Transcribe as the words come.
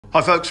Hi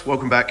folks,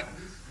 welcome back.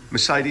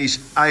 Mercedes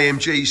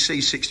AMG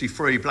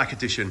C63 Black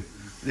Edition.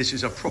 This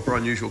is a proper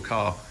unusual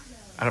car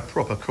and a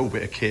proper cool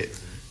bit of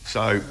kit.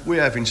 So we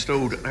have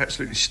installed an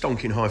absolutely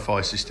stonking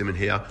hi-fi system in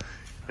here.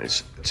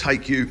 Let's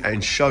take you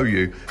and show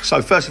you.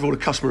 So first of all, the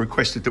customer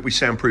requested that we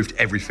soundproofed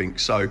everything.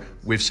 So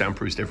we've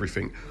soundproofed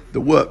everything.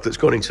 The work that's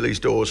gone into these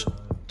doors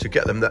to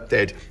get them that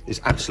dead is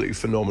absolutely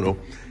phenomenal.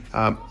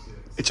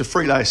 It's a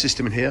 3-layer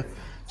system in here.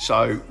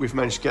 So we've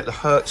managed to get the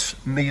Hertz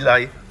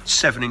Melee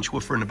 7-inch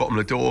woofer in the bottom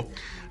of the door.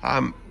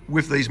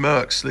 With these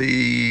Mercs,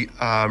 the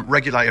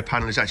regulator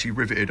panel is actually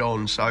riveted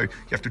on, so you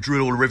have to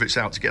drill all the rivets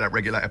out to get that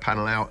regulator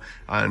panel out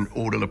and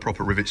order the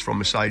proper rivets from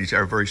Mercedes.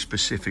 They're a very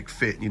specific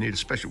fit. You need a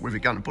special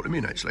rivet gun to put them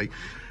in, actually.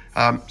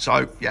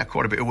 So, yeah,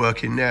 quite a bit of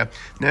work in there.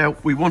 Now,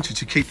 we wanted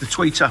to keep the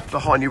tweeter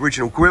behind the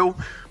original grille,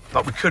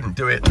 but we couldn't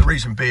do it. The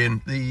reason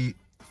being the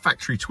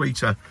factory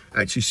tweeter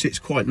actually sits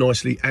quite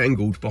nicely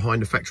angled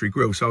behind the factory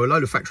grille. So although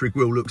the factory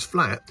grille looks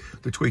flat,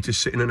 the tweeter's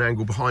sitting an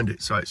angle behind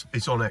it, so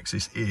it's on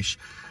axis-ish.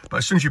 But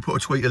as soon as you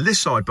put a tweeter this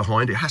side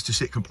behind, it has to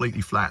sit completely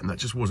flat, and that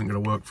just wasn't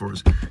going to work for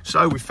us.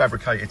 So we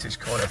fabricated this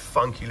kind of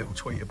funky little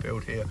tweeter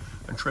build here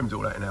and trimmed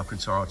all that in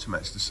Alcantara to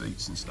match the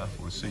seats and stuff,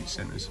 or the seat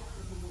centers.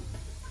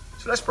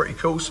 So that's pretty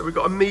cool. So we've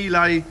got a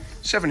Melee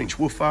 7-inch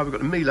woofer, we've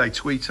got a Melee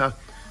tweeter,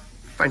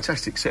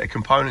 fantastic set of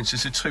components.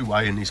 It's a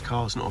two-way in these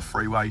cars, not a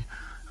three-way.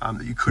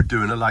 That you could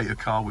do in a later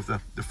car with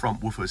the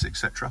front woofers,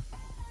 etc.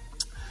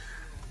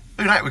 Look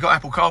at that, we've got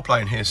Apple Carplay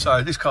in here.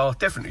 So this car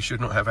definitely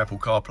should not have Apple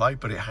Carplay,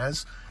 but it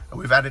has. And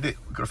we've added it.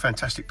 We've got a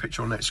fantastic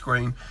picture on that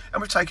screen.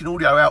 And we've taken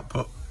audio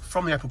output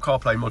from the Apple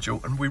Carplay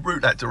module and we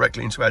route that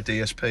directly into our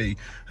DSP.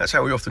 That's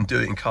how we often do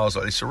it in cars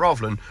like this. So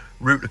rather than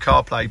route the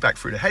CarPlay back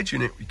through the head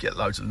unit, we get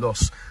loads of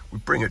loss. We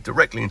bring it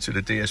directly into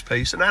the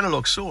DSP. It's an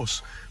analog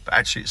source, but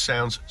actually it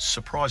sounds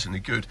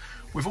surprisingly good.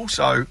 We've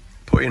also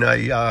put in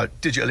a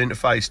digital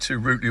interface to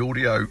route the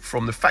audio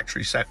from the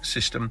factory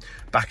system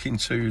back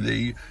into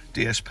the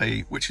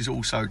DSP, which is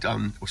also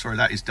done, or sorry,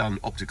 that is done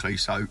optically,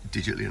 so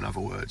digitally in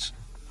other words.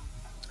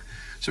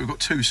 So we've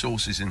got two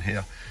sources in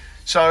here.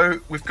 So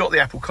we've got the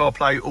Apple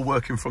CarPlay all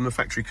working from the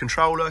factory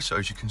controller. So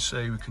as you can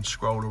see, we can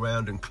scroll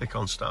around and click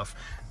on stuff.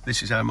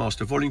 This is our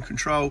master volume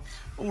control.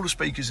 All the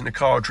speakers in the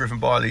car are driven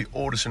by the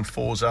Audison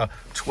Forza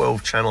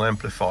 12-channel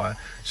amplifier.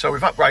 So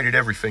we've upgraded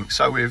everything.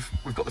 So we've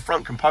got the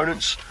front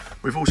components.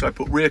 We've also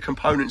put rear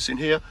components in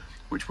here,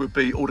 which would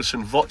be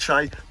Audison Voce,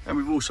 and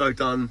we've also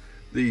done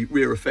the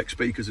rear effect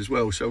speakers as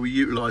well. So we're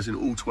utilising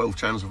all 12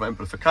 channels of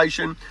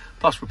amplification,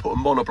 plus we put a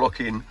monoblock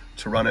in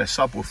to run our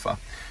subwoofer.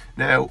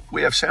 Now,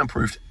 we have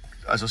soundproofed,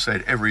 as I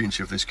said, every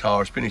inch of this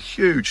car. It's been a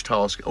huge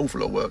task, an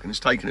awful lot of work, and it's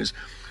taken us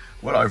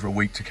well over a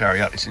week to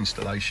carry out this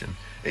installation.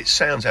 It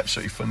sounds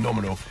absolutely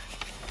phenomenal.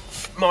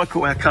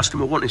 Michael, our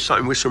customer, wanted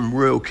something with some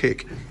real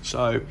kick.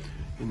 So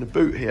in the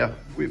boot here,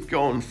 we've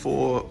gone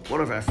for one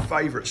of our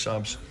favourite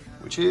subs,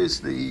 which is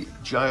the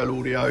JL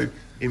Audio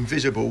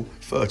Invisible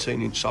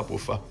 13-inch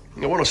subwoofer.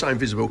 Now, when I say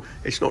invisible,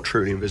 it's not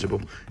truly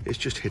invisible. It's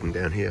just hidden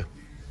down here.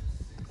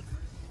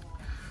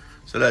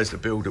 So there's the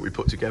build that we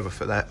put together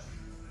for that.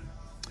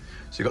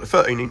 So you've got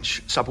the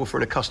 13-inch subwoofer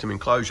in a custom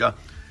enclosure.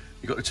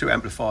 You've got the two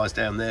amplifiers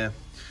down there.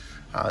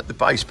 The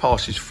bass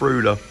passes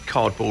through the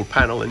cardboard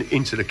panel and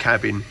into the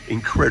cabin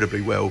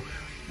incredibly well.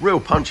 Real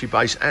punchy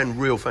bass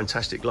and real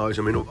fantastic lows.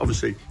 I mean,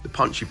 obviously the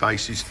punchy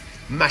bass is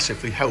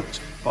massively helped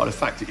by the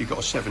fact that you've got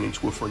a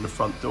 7-inch woofer in the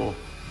front door.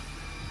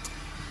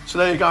 So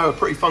there you go, a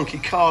pretty funky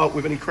car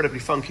with an incredibly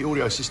funky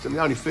audio system.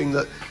 The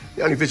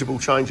only visible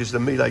change is the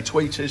Melee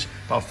tweeters,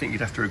 but I think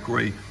you'd have to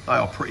agree they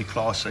are pretty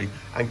classy,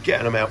 and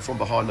getting them out from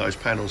behind those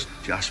panels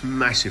just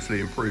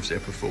massively improves their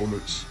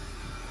performance.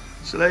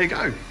 So there you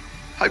go.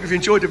 Hope you've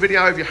enjoyed the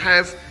video. If you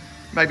have,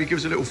 maybe give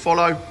us a little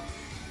follow.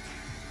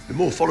 The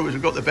more followers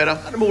we've got, the better.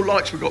 And the more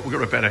likes we've got,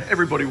 the better.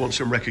 Everybody wants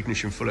some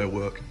recognition for their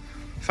work.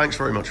 Thanks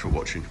very much for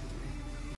watching.